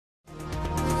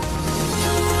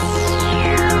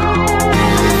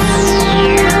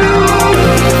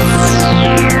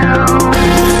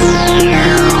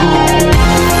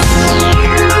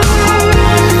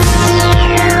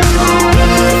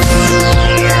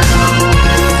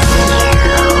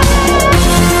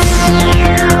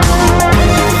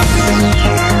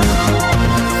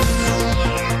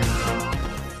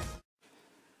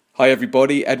Hi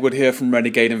everybody, Edward here from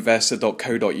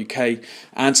renegadeinvestor.co.uk,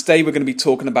 and today we're going to be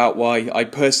talking about why I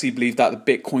personally believe that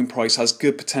the Bitcoin price has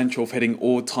good potential for hitting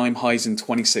all-time highs in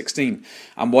 2016,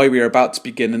 and why we are about to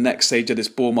begin the next stage of this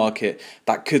bull market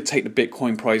that could take the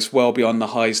Bitcoin price well beyond the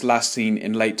highs last seen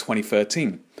in late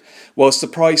 2013. Whilst the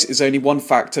price is only one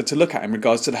factor to look at in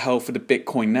regards to the health of the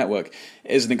Bitcoin network,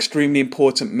 it is an extremely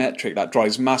important metric that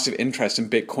drives massive interest in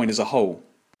Bitcoin as a whole.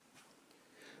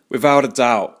 Without a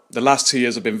doubt, the last 2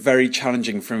 years have been very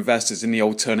challenging for investors in the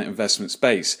alternate investment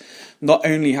space. Not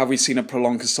only have we seen a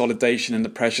prolonged consolidation in the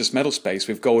precious metal space,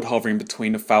 with gold hovering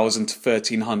between $1,000 to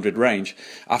 $1,300 range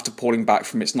after pulling back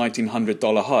from its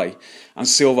 $1,900 high, and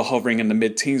silver hovering in the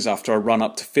mid-teens after a run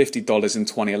up to $50 in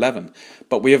 2011,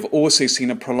 but we have also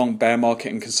seen a prolonged bear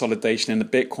market and consolidation in the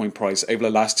Bitcoin price over the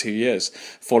last 2 years,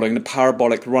 following the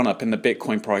parabolic run-up in the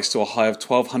Bitcoin price to a high of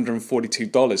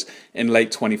 $1,242 in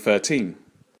late 2013.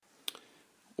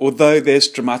 Although this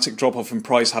dramatic drop-off in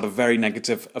price had a very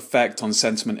negative effect on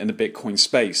sentiment in the Bitcoin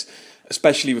space,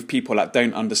 especially with people that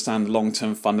don't understand the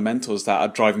long-term fundamentals that are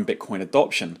driving Bitcoin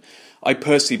adoption, I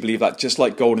personally believe that just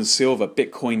like gold and silver,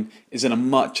 Bitcoin is in a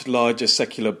much larger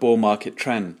secular bull market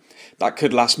trend that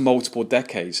could last multiple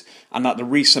decades, and that the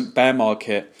recent bear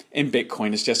market in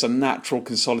Bitcoin is just a natural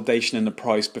consolidation in the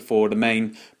price before the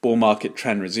main bull market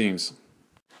trend resumes.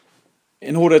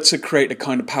 In order to create the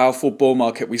kind of powerful bull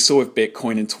market we saw with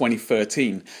Bitcoin in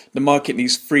 2013, the market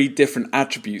needs three different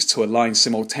attributes to align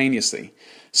simultaneously.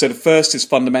 So the first is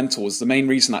fundamentals, the main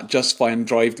reason that justify and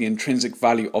drive the intrinsic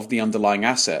value of the underlying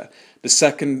asset. The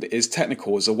second is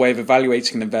technicals, a way of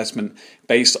evaluating an investment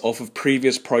based off of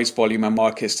previous price volume and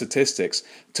market statistics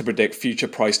to predict future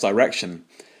price direction.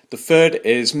 The third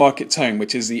is market tone,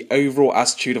 which is the overall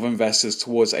attitude of investors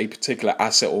towards a particular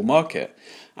asset or market.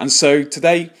 And so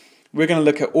today, we're going to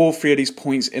look at all three of these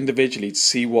points individually to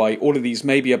see why all of these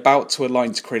may be about to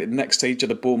align to create the next stage of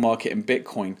the bull market in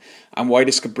Bitcoin, and why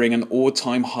this could bring an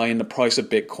all-time high in the price of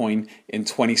Bitcoin in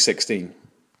 2016.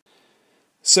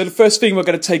 So the first thing we're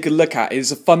going to take a look at is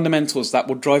the fundamentals that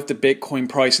will drive the Bitcoin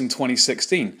price in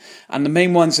 2016. And the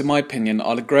main ones, in my opinion,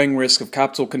 are the growing risk of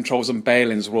capital controls and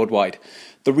bail-ins worldwide.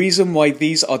 The reason why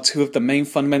these are two of the main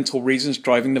fundamental reasons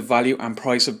driving the value and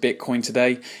price of Bitcoin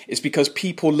today is because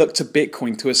people look to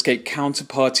Bitcoin to escape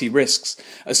counterparty risks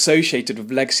associated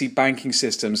with legacy banking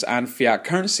systems and fiat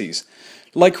currencies.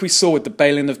 Like we saw with the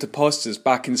bail-in of depositors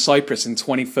back in Cyprus in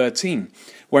 2013,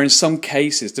 where in some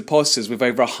cases depositors with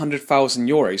over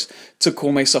 €100,000 took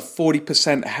almost a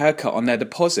 40% haircut on their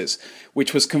deposits,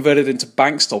 which was converted into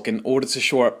bank stock in order to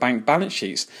shore up bank balance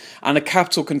sheets, and the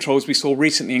capital controls we saw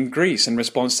recently in Greece in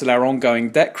response to their ongoing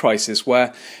debt crisis,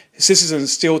 where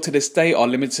citizens still to this day are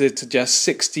limited to just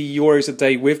 €60 a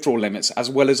day withdrawal limits, as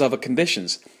well as other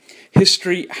conditions.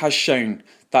 History has shown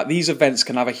that these events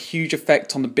can have a huge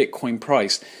effect on the Bitcoin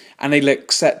price, and they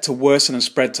look set to worsen and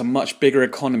spread to much bigger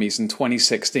economies in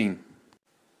 2016.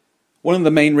 One of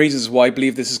the main reasons why I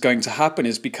believe this is going to happen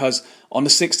is because on the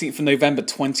 16th of November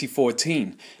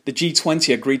 2014, the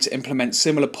G20 agreed to implement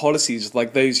similar policies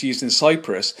like those used in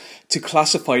Cyprus to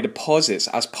classify deposits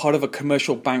as part of a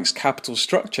commercial bank's capital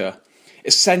structure,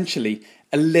 essentially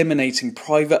eliminating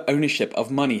private ownership of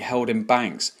money held in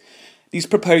banks. These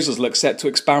proposals look set to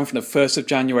expand from the 1st of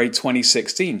January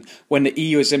 2016, when the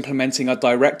EU is implementing a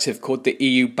directive called the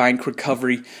EU Bank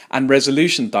Recovery and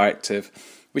Resolution Directive,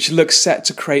 which looks set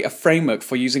to create a framework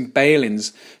for using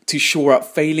bail-ins to shore up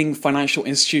failing financial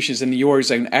institutions in the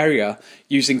Eurozone area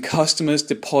using customers'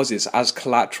 deposits as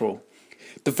collateral.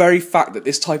 The very fact that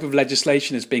this type of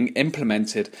legislation is being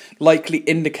implemented likely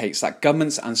indicates that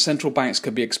governments and central banks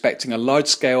could be expecting a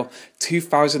large-scale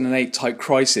 2008 type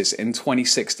crisis in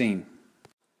 2016.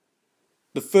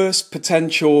 The first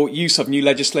potential use of new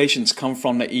legislation to come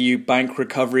from the EU Bank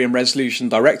Recovery and Resolution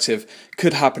Directive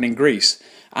could happen in Greece,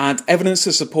 and evidence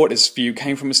to support this view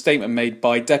came from a statement made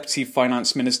by Deputy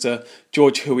Finance Minister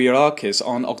George Houirakis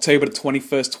on October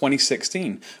 21st,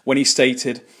 2016, when he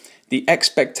stated, "The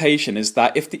expectation is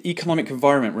that if the economic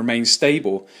environment remains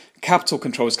stable, capital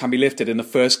controls can be lifted in the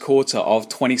first quarter of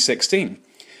 2016.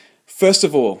 First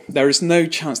of all, there is no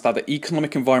chance that the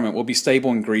economic environment will be stable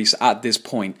in Greece at this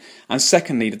point, and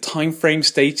secondly, the time frame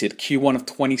stated Q1 of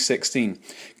 2016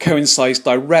 coincides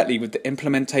directly with the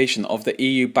implementation of the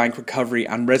EU Bank Recovery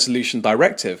and Resolution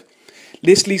Directive.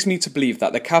 This leads me to believe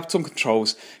that the capital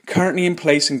controls currently in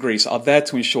place in Greece are there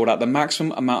to ensure that the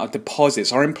maximum amount of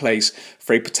deposits are in place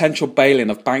for a potential bail-in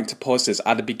of bank depositors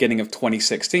at the beginning of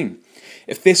 2016.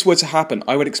 If this were to happen,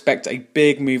 I would expect a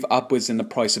big move upwards in the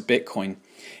price of Bitcoin.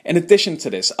 In addition to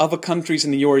this, other countries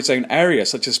in the Eurozone area,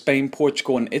 such as Spain,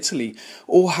 Portugal and Italy,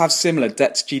 all have similar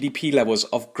debt to GDP levels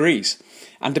of Greece,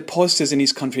 and depositors in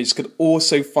these countries could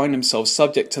also find themselves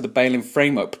subject to the bail-in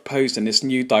framework proposed in this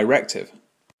new directive.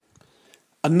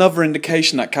 Another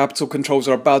indication that capital controls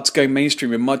are about to go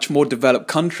mainstream in much more developed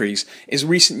countries is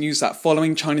recent news that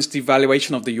following China's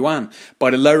devaluation of the yuan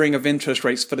by the lowering of interest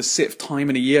rates for the 6th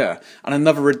time in a year and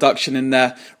another reduction in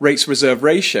their rates reserve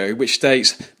ratio, which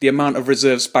states the amount of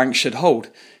reserves banks should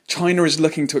hold, China is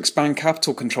looking to expand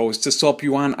capital controls to stop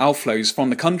yuan outflows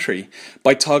from the country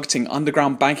by targeting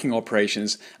underground banking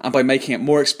operations and by making it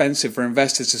more expensive for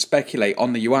investors to speculate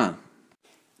on the yuan.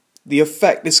 The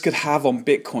effect this could have on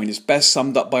Bitcoin is best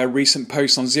summed up by a recent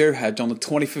post on Zero Hedge on the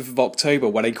 25th of October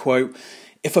where they quote,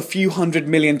 "If a few 100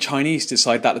 million Chinese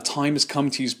decide that the time has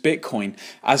come to use Bitcoin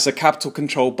as a capital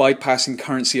control bypassing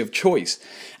currency of choice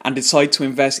and decide to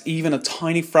invest even a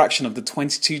tiny fraction of the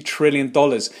 $22 trillion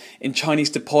in Chinese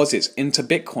deposits into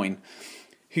Bitcoin,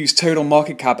 whose total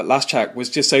market cap at last check was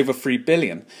just over 3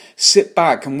 billion. Sit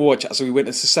back and watch as we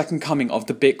witness the second coming of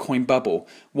the Bitcoin bubble,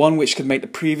 one which could make the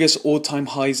previous all-time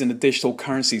highs in the digital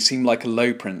currency seem like a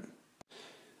low print."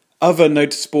 Other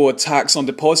noticeable attacks on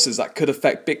depositors that could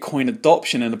affect Bitcoin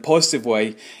adoption in a positive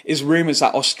way is rumours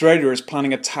that Australia is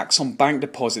planning a tax on bank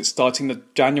deposits starting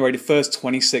January 1st,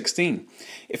 2016.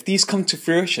 If these come to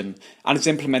fruition and is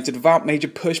implemented without major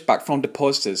pushback from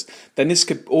depositors, then this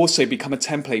could also become a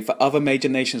template for other major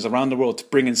nations around the world to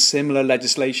bring in similar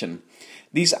legislation.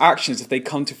 These actions, if they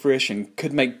come to fruition,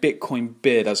 could make Bitcoin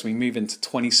bid as we move into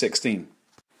 2016.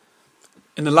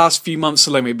 In the last few months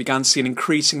alone, we began to see an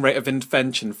increasing rate of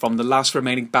intervention from the last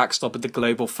remaining backstop of the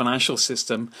global financial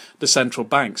system, the central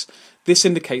banks. This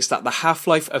indicates that the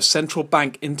half-life of central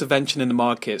bank intervention in the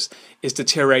markets is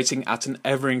deteriorating at an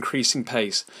ever-increasing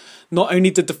pace. Not only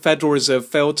did the Federal Reserve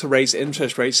fail to raise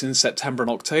interest rates in September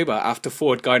and October after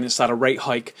forward guidance that a rate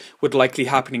hike would likely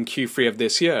happen in Q3 of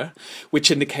this year, which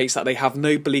indicates that they have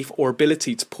no belief or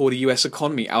ability to pull the US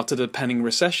economy out of the pending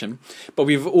recession, but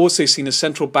we've also seen the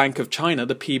Central Bank of China,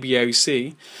 the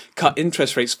PBOC, cut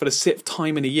interest rates for the 6th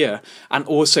time in a year and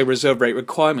also reserve rate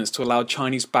requirements to allow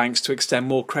Chinese banks to extend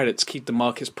more credit to keep the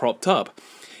markets propped up.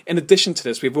 In addition to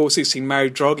this, we've also seen Mario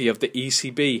Draghi of the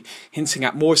ECB hinting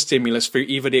at more stimulus through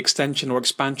either the extension or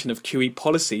expansion of QE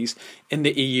policies in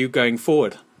the EU going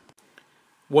forward.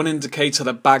 One indicator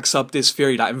that backs up this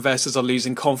theory that investors are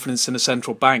losing confidence in the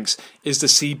central banks is the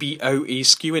CBOE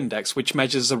skew index, which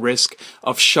measures the risk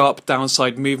of sharp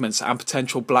downside movements and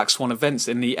potential black swan events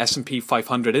in the S&P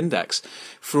 500 index.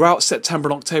 Throughout September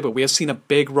and October, we have seen a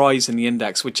big rise in the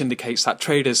index, which indicates that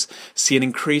traders see an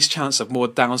increased chance of more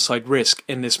downside risk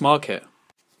in this market.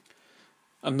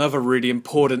 Another really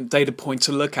important data point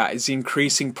to look at is the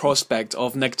increasing prospect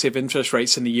of negative interest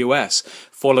rates in the US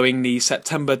following the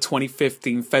September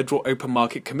 2015 Federal Open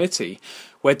Market Committee,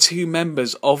 where two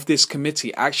members of this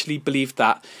committee actually believed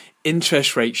that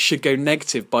interest rates should go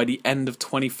negative by the end of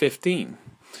 2015.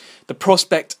 The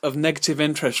prospect of negative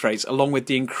interest rates, along with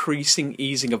the increasing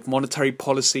easing of monetary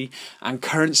policy and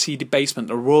currency debasement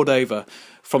the world over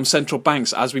from central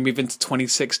banks as we move into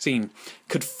 2016,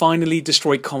 could finally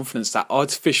destroy confidence that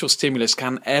artificial stimulus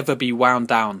can ever be wound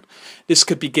down. This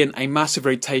could begin a massive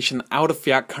rotation out of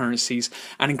fiat currencies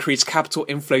and increase capital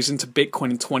inflows into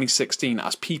Bitcoin in 2016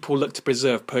 as people look to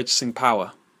preserve purchasing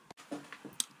power.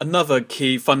 Another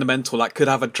key fundamental that could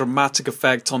have a dramatic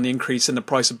effect on the increase in the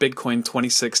price of Bitcoin in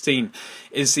 2016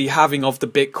 is the halving of the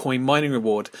Bitcoin mining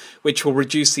reward, which will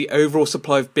reduce the overall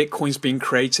supply of Bitcoins being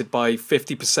created by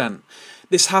 50%.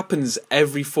 This happens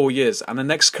every 4 years, and the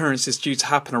next occurrence is due to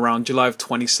happen around July of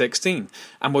 2016,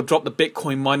 and will drop the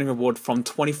Bitcoin mining reward from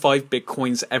 25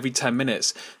 Bitcoins every 10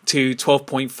 minutes to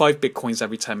 12.5 Bitcoins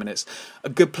every 10 minutes. A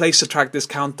good place to track this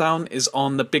countdown is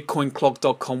on the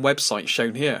bitcoinclock.com website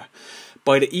shown here.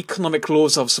 By the economic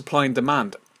laws of supply and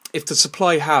demand, if the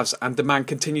supply halves and demand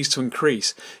continues to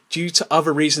increase due to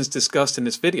other reasons discussed in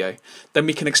this video, then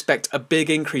we can expect a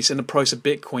big increase in the price of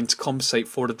Bitcoin to compensate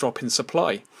for the drop in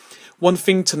supply. One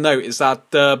thing to note is that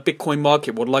the Bitcoin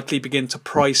market will likely begin to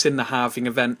price in the halving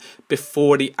event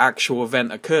before the actual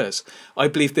event occurs. I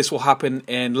believe this will happen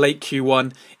in late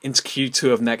Q1 into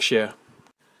Q2 of next year.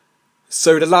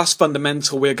 So the last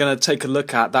fundamental we're going to take a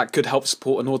look at that could help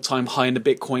support an all-time high in the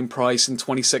Bitcoin price in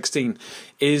 2016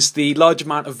 is the large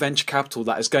amount of venture capital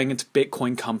that is going into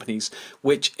Bitcoin companies,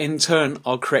 which in turn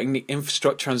are creating the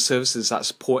infrastructure and services that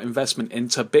support investment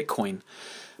into Bitcoin.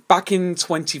 Back in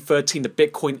 2013, the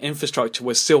Bitcoin infrastructure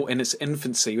was still in its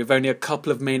infancy, with only a couple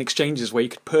of main exchanges where you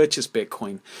could purchase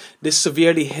Bitcoin. This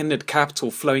severely hindered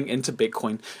capital flowing into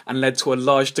Bitcoin and led to a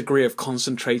large degree of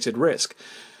concentrated risk.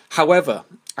 However,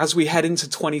 as we head into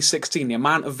 2016, the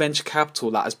amount of venture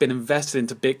capital that has been invested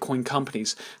into Bitcoin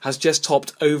companies has just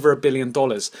topped over $1 billion,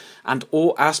 and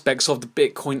all aspects of the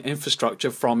Bitcoin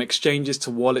infrastructure, from exchanges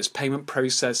to wallets, payment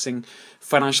processing,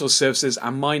 financial services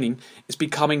and mining, is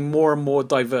becoming more and more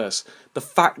diverse. The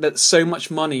fact that so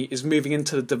much money is moving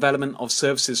into the development of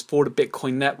services for the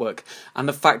Bitcoin network, and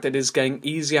the fact that it is getting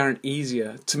easier and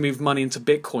easier to move money into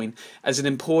Bitcoin, is an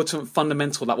important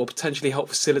fundamental that will potentially help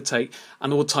facilitate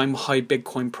an all-time high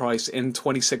Bitcoin price in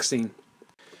 2016.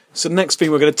 So the next thing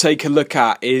we're going to take a look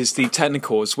at is the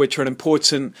technicals, which are an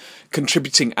important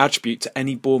contributing attribute to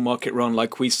any bull market run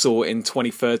like we saw in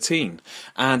 2013.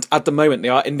 And at the moment they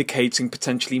are indicating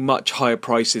potentially much higher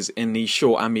prices in the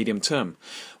short and medium term.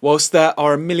 Whilst there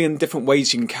are a million different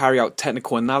ways you can carry out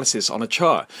technical analysis on a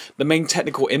chart, the main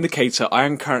technical indicator I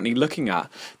am currently looking at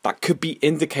that could be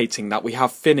indicating that we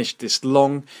have finished this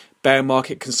long bear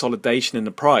market consolidation in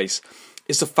the price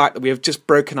is the fact that we have just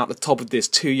broken out the top of this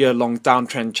 2-year-long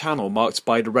downtrend channel marked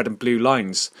by the red and blue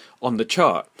lines on the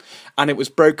chart, and it was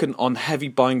broken on heavy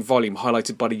buying volume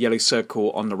highlighted by the yellow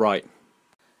circle on the right.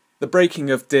 The breaking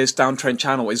of this downtrend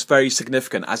channel is very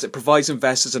significant, as it provides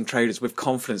investors and traders with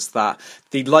confidence that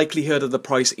the likelihood of the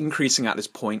price increasing at this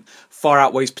point far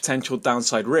outweighs potential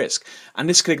downside risk, and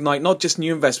this could ignite not just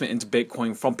new investment into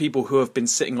Bitcoin from people who have been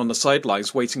sitting on the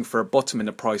sidelines waiting for a bottom in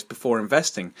the price before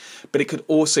investing, but it could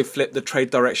also flip the trade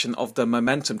direction of the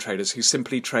momentum traders who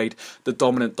simply trade the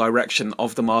dominant direction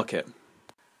of the market.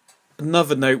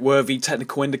 Another noteworthy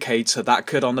technical indicator that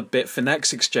occurred on the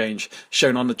Bitfinex exchange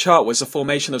shown on the chart was the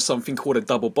formation of something called a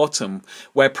double bottom,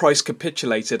 where price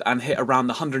capitulated and hit around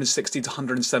the $160 to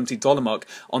 $170 mark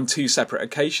on 2 separate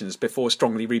occasions before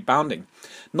strongly rebounding.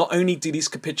 Not only do these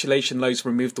capitulation lows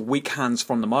remove the weak hands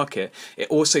from the market, it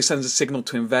also sends a signal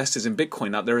to investors in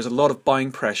Bitcoin that there is a lot of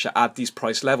buying pressure at these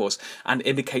price levels, and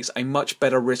indicates a much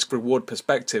better risk-reward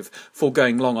perspective for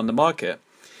going long on the market.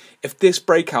 If this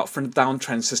breakout from the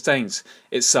downtrend sustains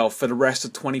itself for the rest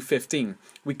of 2015,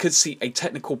 we could see a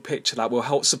technical picture that will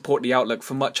help support the outlook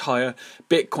for much higher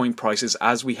Bitcoin prices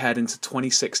as we head into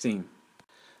 2016.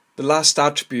 The last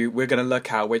attribute we're going to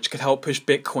look at, which could help push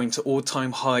Bitcoin to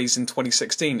all-time highs in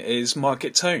 2016, is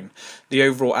market tone, the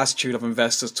overall attitude of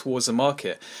investors towards the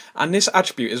market. And this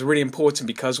attribute is really important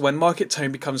because when market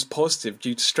tone becomes positive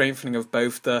due to strengthening of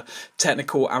both the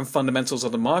technical and fundamentals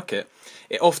of the market,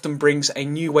 it often brings a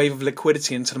new wave of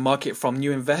liquidity into the market from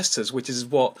new investors, which is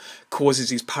what causes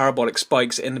these parabolic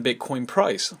spikes in the Bitcoin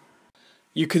price.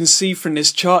 You can see from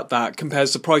this chart that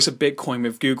compares the price of Bitcoin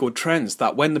with Google Trends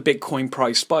that when the Bitcoin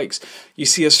price spikes, you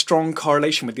see a strong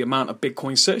correlation with the amount of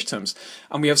Bitcoin search terms,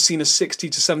 and we have seen a 60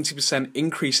 to 70%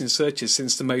 increase in searches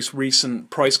since the most recent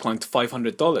price climb to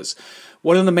 $500.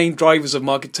 One of the main drivers of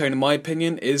market tone, in my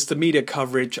opinion, is the media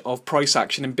coverage of price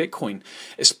action in Bitcoin,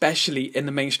 especially in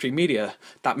the mainstream media,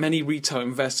 that many retail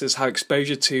investors have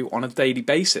exposure to on a daily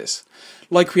basis.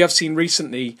 Like we have seen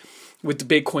recently, with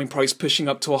the Bitcoin price pushing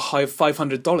up to a high of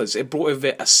 $500, it brought with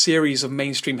it a series of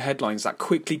mainstream headlines that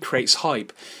quickly creates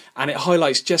hype, and it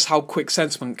highlights just how quick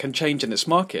sentiment can change in this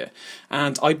market,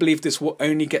 and I believe this will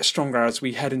only get stronger as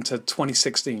we head into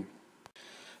 2016.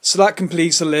 So that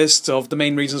completes the list of the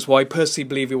main reasons why I personally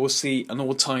believe we will see an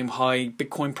all-time high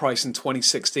Bitcoin price in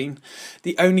 2016.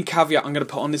 The only caveat I'm going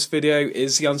to put on this video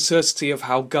is the uncertainty of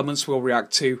how governments will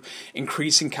react to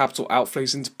increasing capital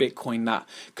outflows into Bitcoin that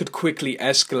could quickly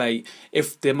escalate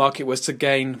if the market was to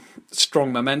gain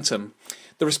strong momentum.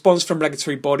 The response from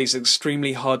regulatory bodies is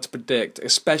extremely hard to predict,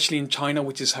 especially in China,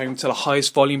 which is home to the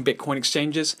highest volume Bitcoin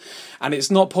exchanges, and it's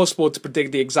not possible to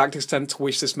predict the exact extent to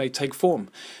which this may take form,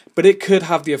 but it could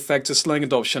have the effect of slowing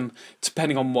adoption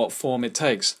depending on what form it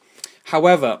takes.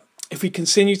 However, if we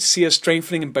continue to see a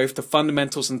strengthening in both the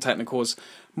fundamentals and technicals,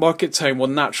 market tone will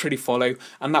naturally follow,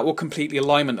 and that will complete the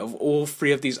alignment of all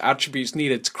 3 of these attributes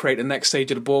needed to create the next stage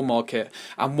of the bull market,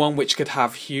 and one which could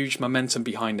have huge momentum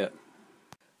behind it.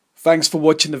 Thanks for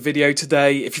watching the video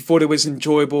today. If you thought it was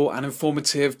enjoyable and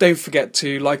informative, don't forget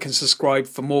to like and subscribe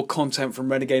for more content from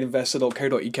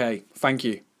renegadeinvestor.co.uk. Thank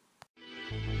you.